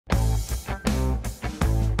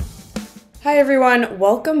Hi everyone,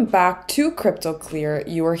 welcome back to Crypto Clear.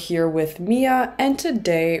 You are here with Mia, and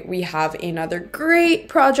today we have another great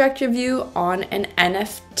project review on an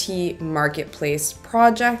NFT marketplace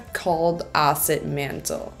project called Asset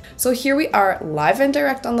Mantle. So here we are live and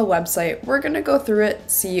direct on the website. We're going to go through it,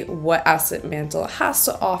 see what Asset Mantle has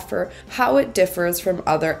to offer, how it differs from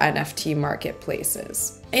other NFT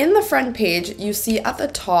marketplaces. In the front page, you see at the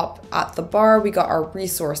top, at the bar, we got our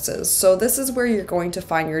resources. So this is where you're going to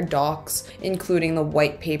find your docs, including the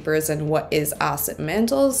white papers and what is Asset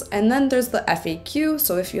Mantles. And then there's the FAQ.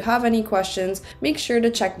 So if you have any questions, make sure to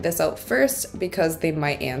check this out first because they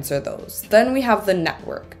might answer those. Then we have the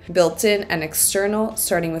network, built-in and external.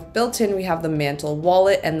 Starting with built-in, we have the Mantle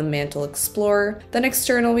wallet and the Mantle Explorer. Then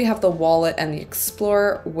external, we have the wallet and the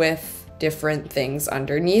Explorer with different things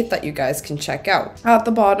underneath that you guys can check out. At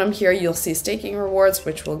the bottom here, you'll see staking rewards,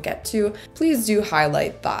 which we'll get to. Please do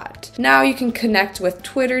highlight that. Now you can connect with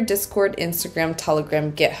Twitter, Discord, Instagram,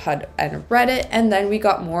 Telegram, GitHub, and Reddit. And then we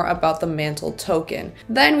got more about the Mantle token.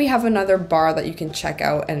 Then we have another bar that you can check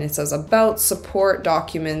out, and it says about, support,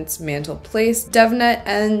 documents, Mantle Place, DevNet,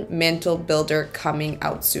 and Mantle Builder coming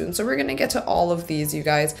out soon. So we're gonna get to all of these, you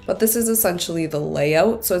guys, but this is essentially the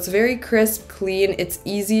layout. So it's very crisp, clean, it's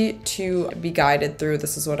easy to be guided through.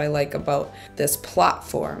 This is what I like about this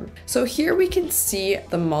platform. So here we can see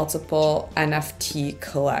the multiple NFT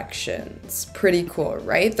collections. Pretty cool,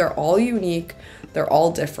 right? They're all unique. They're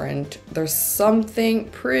all different. There's something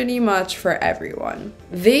pretty much for everyone.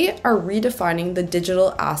 They are redefining the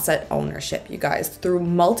digital asset ownership, you guys, through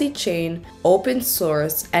multi-chain, open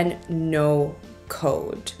source, and no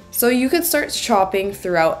code. So you could start shopping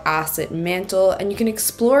throughout Asset Mantle, and you can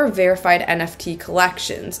explore verified NFT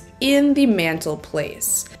collections in the Mantle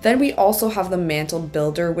Place. Then we also have the Mantle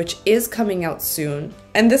Builder, which is coming out soon.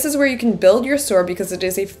 And this is where you can build your store because it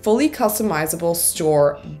is a fully customizable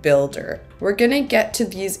store builder. We're gonna get to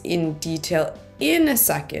these in detail in a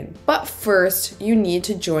second, but first you need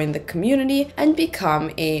to join the community and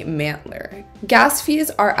become a Mantler. Gas fees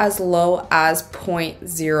are as low as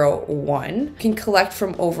 0.01. You can collect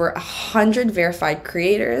from over 100 verified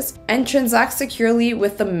creators and transact securely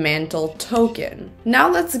with the Mantle token. Now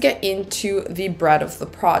let's get into the bread of the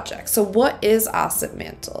project. So what is Asset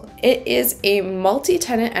Mantle? It is a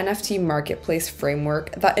multi-tenant NFT marketplace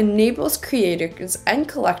framework that enables creators and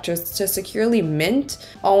collectors to securely mint,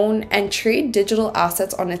 own, and trade digital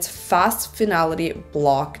assets on its fast finality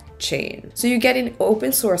blockchain. So you get an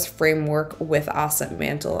open source framework with Asset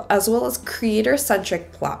Mantle, as well as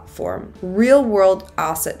creator-centric platform, real-world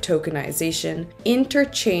asset tokenization,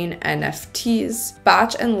 interchain NFTs,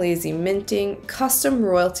 batch and lazy minting, custom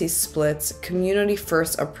royalty splits,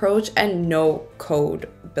 community-first approach, and no-code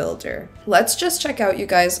builder. Let's just check out, you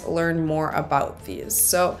guys, learn more about these.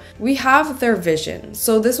 So we have their vision.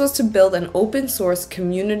 So this was to build an open source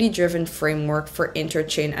community driven framework for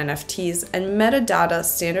interchain NFTs and metadata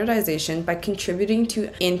standardization by contributing to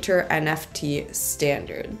Inter NFT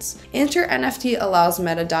standards. Inter NFT allows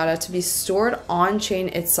metadata to be stored on chain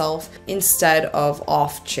itself instead of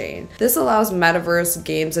off chain. This allows metaverse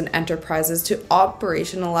games and enterprises to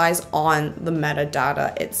operationalize on the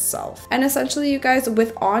metadata itself. And essentially, you guys,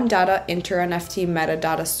 with on-data Inter NFT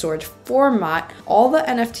metadata storage format, all the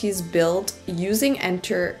NFTs built using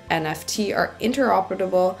Inter NFT are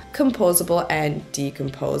interoperable, composable, and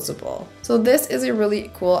decomposable. So this is a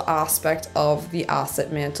really cool aspect of the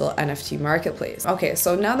Asset Mantle NFT marketplace. Okay,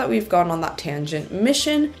 so now that we've gone on that tangent,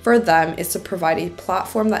 mission for them is to provide a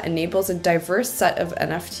platform that enables a diverse set of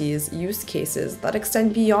NFTs use cases that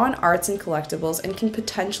extend beyond arts and collectibles and can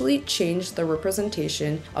potentially change the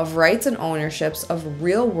representation of rights and ownerships of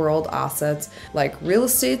real-world assets like real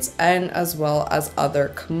estates and as well as other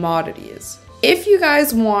commodities. If you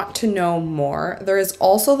guys want to know more, there is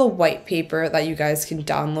also the white paper that you guys can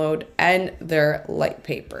download and their light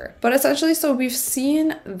paper. But essentially, so we've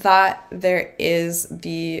seen that there is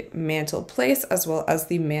the Mantle Place as well as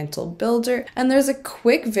the Mantle Builder. And there's a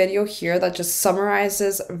quick video here that just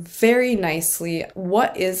summarizes very nicely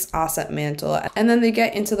what is Asset Mantle. And then they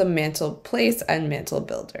get into the Mantle Place and Mantle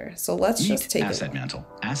Builder. So let's just take Asset Mantle.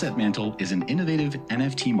 Asset Mantle is an innovative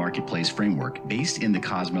NFT marketplace framework based in the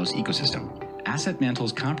Cosmos ecosystem. Asset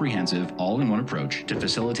Mantle's comprehensive, all-in-one approach to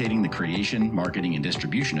facilitating the creation, marketing, and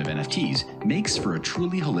distribution of NFTs makes for a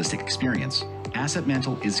truly holistic experience. Asset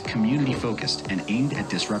Mantle is community-focused and aimed at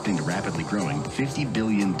disrupting the rapidly growing $50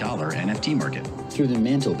 billion NFT market. Through the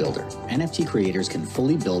Mantle Builder, NFT creators can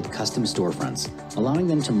fully build custom storefronts, allowing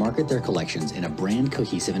them to market their collections in a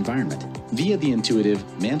brand-cohesive environment. Via the intuitive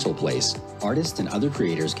Mantle Place, artists and other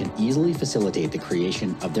creators can easily facilitate the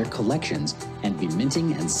creation of their collections and be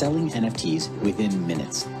minting and selling NFTs within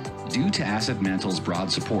minutes. Due to Asset Mantle's broad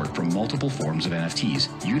support from multiple forms of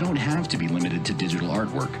NFTs, you don't have to be limited to digital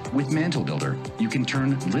artwork. With Mantle Builder, you can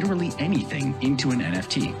turn literally anything into an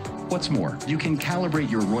NFT. What's more, you can calibrate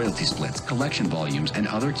your royalty splits, collection volumes, and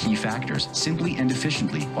other key factors simply and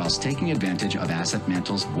efficiently whilst taking advantage of Asset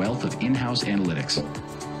Mantle's wealth of in-house analytics.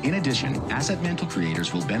 In addition, Asset Mantle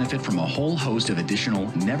creators will benefit from a whole host of additional,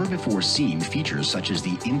 never-before-seen features such as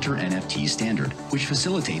the Inter-NFT standard, which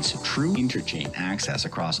facilitates true interchain access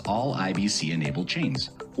across all IBC-enabled chains,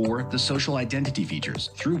 or the social identity features,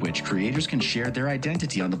 through which creators can share their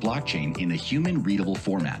identity on the blockchain in a human-readable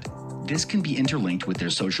format. This can be interlinked with their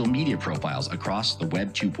social media profiles across the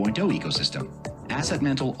Web 2.0 ecosystem. Asset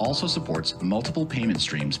Mantle also supports multiple payment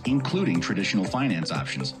streams, including traditional finance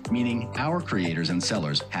options, meaning our creators and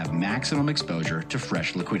sellers have maximum exposure to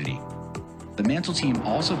fresh liquidity. The Mantle team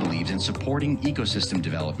also believes in supporting ecosystem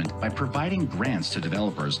development by providing grants to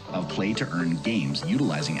developers of play-to-earn games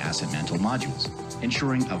utilizing Asset Mantle modules,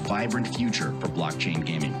 ensuring a vibrant future for blockchain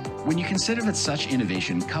gaming. When you consider that such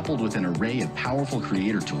innovation coupled with an array of powerful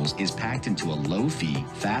creator tools is packed into a low-fee,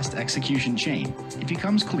 fast execution chain, it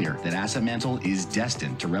becomes clear that Asset Mantle is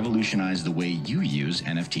destined to revolutionize the way you use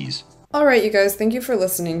NFTs. Alright, you guys, thank you for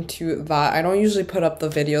listening to that. I don't usually put up the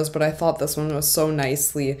videos, but I thought this one was so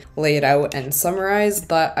nicely laid out and summarized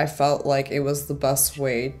that I felt like it was the best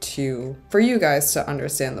way for you guys to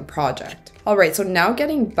understand the project. Alright, so now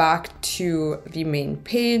getting back to the main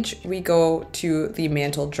page, we go to the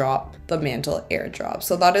Mantle drop, the Mantle airdrop.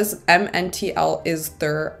 So that is MNTL is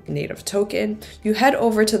their native token. You head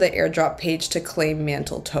over to the airdrop page to claim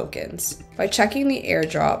Mantle tokens. By checking the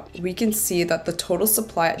airdrop, we can see that the total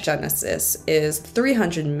supply at Genesis is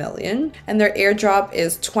 300 million and their airdrop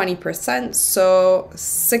is 20%, so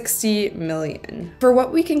 60 million. For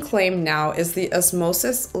what we can claim now is the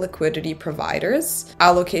Osmosis liquidity providers,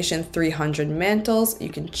 allocation 300 mantles, you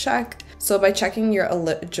can check. So by checking your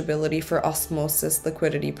eligibility for Osmosis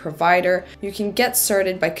liquidity provider, you can get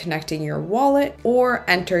started by connecting your wallet or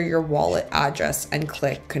enter your wallet address and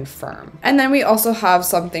click confirm. And then we also have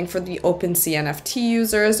something for the OpenSea NFT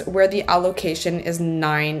users where the allocation is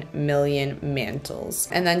 9 million mantles.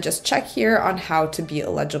 And then just check here on how to be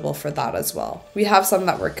eligible for that as well. We have some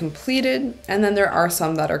that were completed and then there are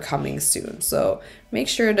some that are coming soon. So make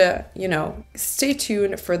sure to, stay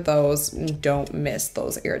tuned for those and don't miss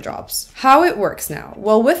those airdrops. How it works now.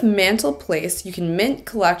 Well, with Mantle Place, you can mint,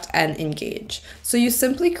 collect, and engage. So you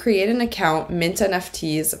simply create an account, mint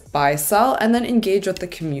NFTs, buy, sell, and then engage with the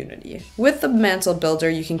community. With the Mantle Builder,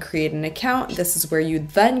 you can create an account. This is where you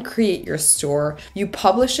then create your store, you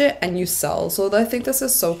publish it, and you sell. So I think this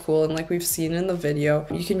is so cool. And like we've seen in the video,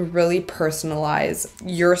 you can really personalize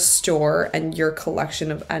your store and your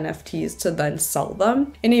collection of NFTs to then sell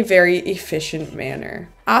them in a very efficient manner.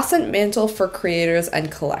 Asset Mantle for creators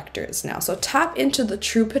and collectors now. So tap into the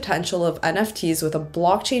true potential of NFTs with a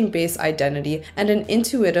blockchain-based identity and an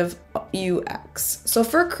intuitive UX. So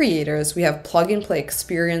for creators, we have plug-and-play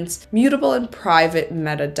experience, mutable and private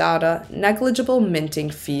metadata, negligible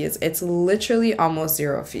minting fees. It's literally almost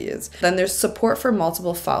zero fees. Then there's support for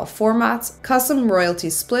multiple file formats, custom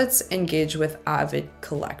royalty splits, engage with avid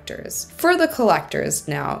collectors. For the collectors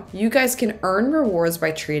now, you guys can earn rewards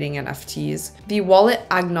by trading NFTs, the wallet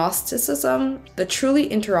agnosticism, the truly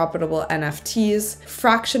interoperable NFTs,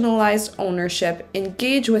 fractionalized ownership,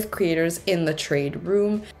 engage with creators in the trade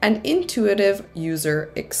room, and intuitive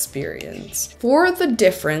user experience. For the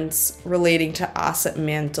difference relating to Asset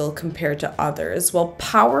Mantle compared to others, well,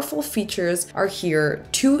 powerful features are here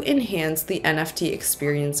to enhance the NFT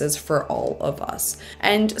experiences for all of us.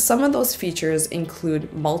 And some of those features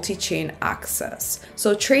include multi-chain access.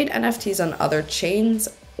 So trade NFTs on other chains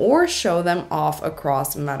or show them off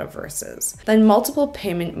across metaverses. Then multiple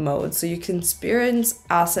payment modes, so you can experience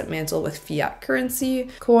Asset Mantle with fiat currency,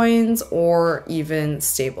 coins, or even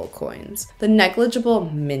stable coins. The negligible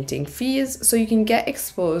minting fees, so you can get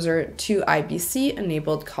exposure to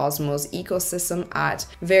IBC-enabled Cosmos ecosystem at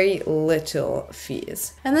very little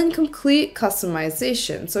fees. And then complete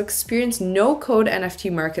customization, so experience no-code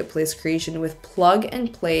NFT marketplace creation with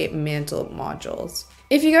plug-and-play Mantle modules.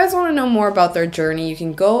 If you guys want to know more about their journey, you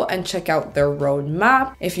can go and check out their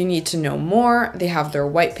roadmap. If you need to know more, they have their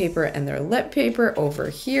white paper and their lit paper over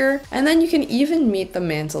here. And then you can even meet the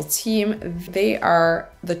Mantle team. They are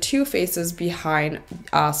the two faces behind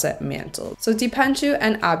Asset Mantle. So Dipanshu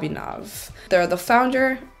and Abhinav. They're the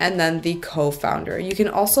founder and then the co-founder. You can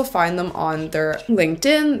also find them on their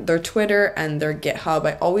LinkedIn, their Twitter, and their GitHub.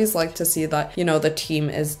 I always like to see that, you know, the team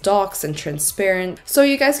is docs and transparent. So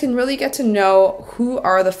you guys can really get to know who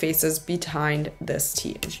are the faces behind this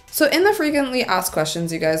team. So in the frequently asked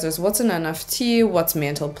questions, you guys, there's what's an NFT, what's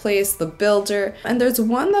Mantle Place, the builder, and there's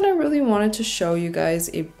one that I really wanted to show you guys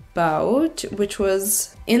about, which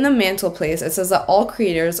was in the Mantle Place. It says that all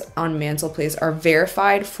creators on Mantle Place are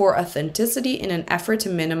verified for authenticity in an effort to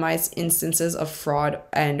minimize instances of fraud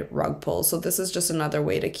and rug pulls. So this is just another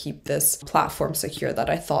way to keep this platform secure that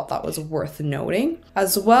I thought that was worth noting.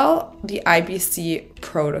 As well, the IBC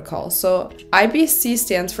protocol. So IBC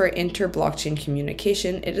stands for Inter-Blockchain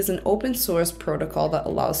Communication. It is an open source protocol that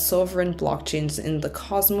allows sovereign blockchains in the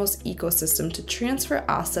Cosmos ecosystem to transfer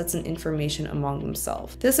assets and information among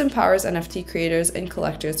themselves. This empowers NFT creators and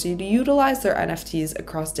collectors to utilize their NFTs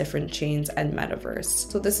across different chains and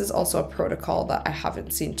metaverse. So this is also a protocol that I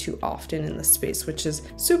haven't seen too often in the space, which is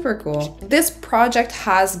super cool. This project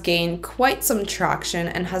has gained quite some traction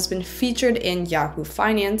and has been featured in Yahoo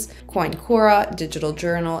Finance, CoinQuora, Digital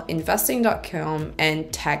Journal, Investing.com,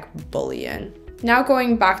 and Tech Bullion. Now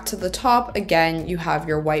going back to the top, again, you have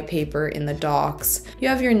your white paper in the docs, you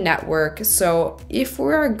have your network. So if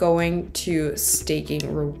we are going to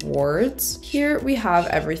staking rewards, here we have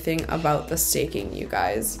everything about the staking, you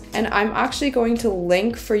guys. And I'm actually going to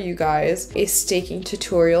link for you guys a staking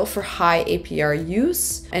tutorial for high APR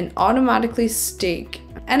use and automatically stake.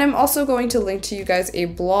 And I'm also going to link to you guys a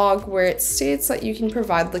blog where it states that you can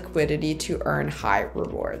provide liquidity to earn high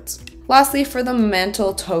rewards. Lastly, for the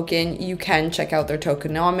Mantle token, you can check out their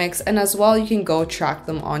tokenomics, and as well you can go track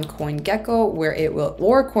them on CoinGecko where it will,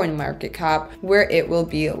 or CoinMarketCap where it will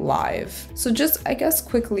be live. So just, I guess,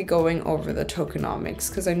 quickly going over the tokenomics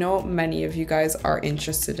because I know many of you guys are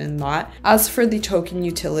interested in that. As for the token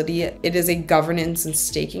utility, it is a governance and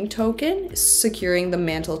staking token, securing the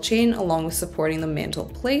Mantle chain along with supporting the Mantle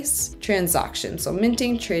Place transaction. So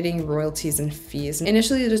minting, trading, royalties, and fees.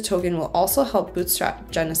 Initially, the token will also help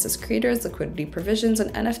bootstrap Genesis creators, liquidity provisions,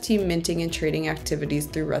 and NFT minting and trading activities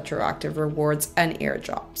through retroactive rewards and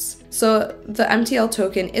airdrops. So the MTL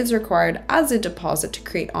token is required as a deposit to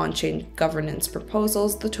create on-chain governance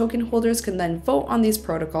proposals. The token holders can then vote on these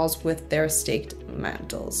protocols with their staked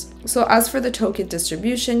mantles. So as for the token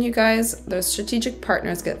distribution, you guys, their strategic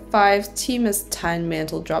partners get 5, team is 10,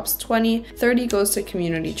 Mantle drops 20, 30 goes to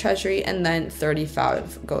community treasury, and then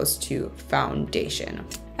 35 goes to foundation.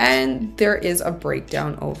 And there is a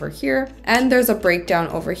breakdown over here, and there's a breakdown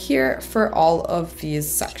over here for all of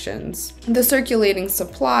these sections. The circulating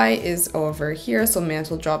supply is over here, so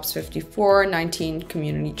Mantle drops 54, 19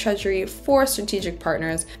 community treasury, 4 strategic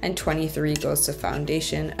partners, and 23 goes to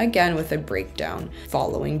foundation, again with a breakdown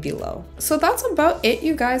following below. So that's about it,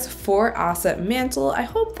 you guys, for Asset Mantle. I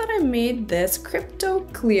hope that I made this crypto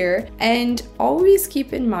clear, and always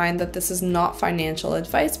keep in mind that this is not financial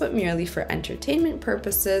advice but merely for entertainment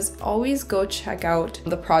purposes. Always go check out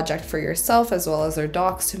the project for yourself as well as their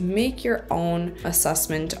docs to make your own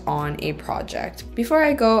assessment on a project. Before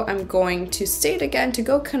I go, I'm going to state again to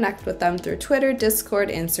go connect with them through Twitter, Discord,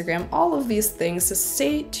 Instagram, all of these things, to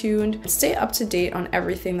stay tuned, stay up to date on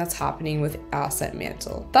everything that's happening with Asset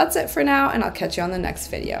Mantle. That's it for now, and I'll catch you on the next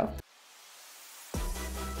video.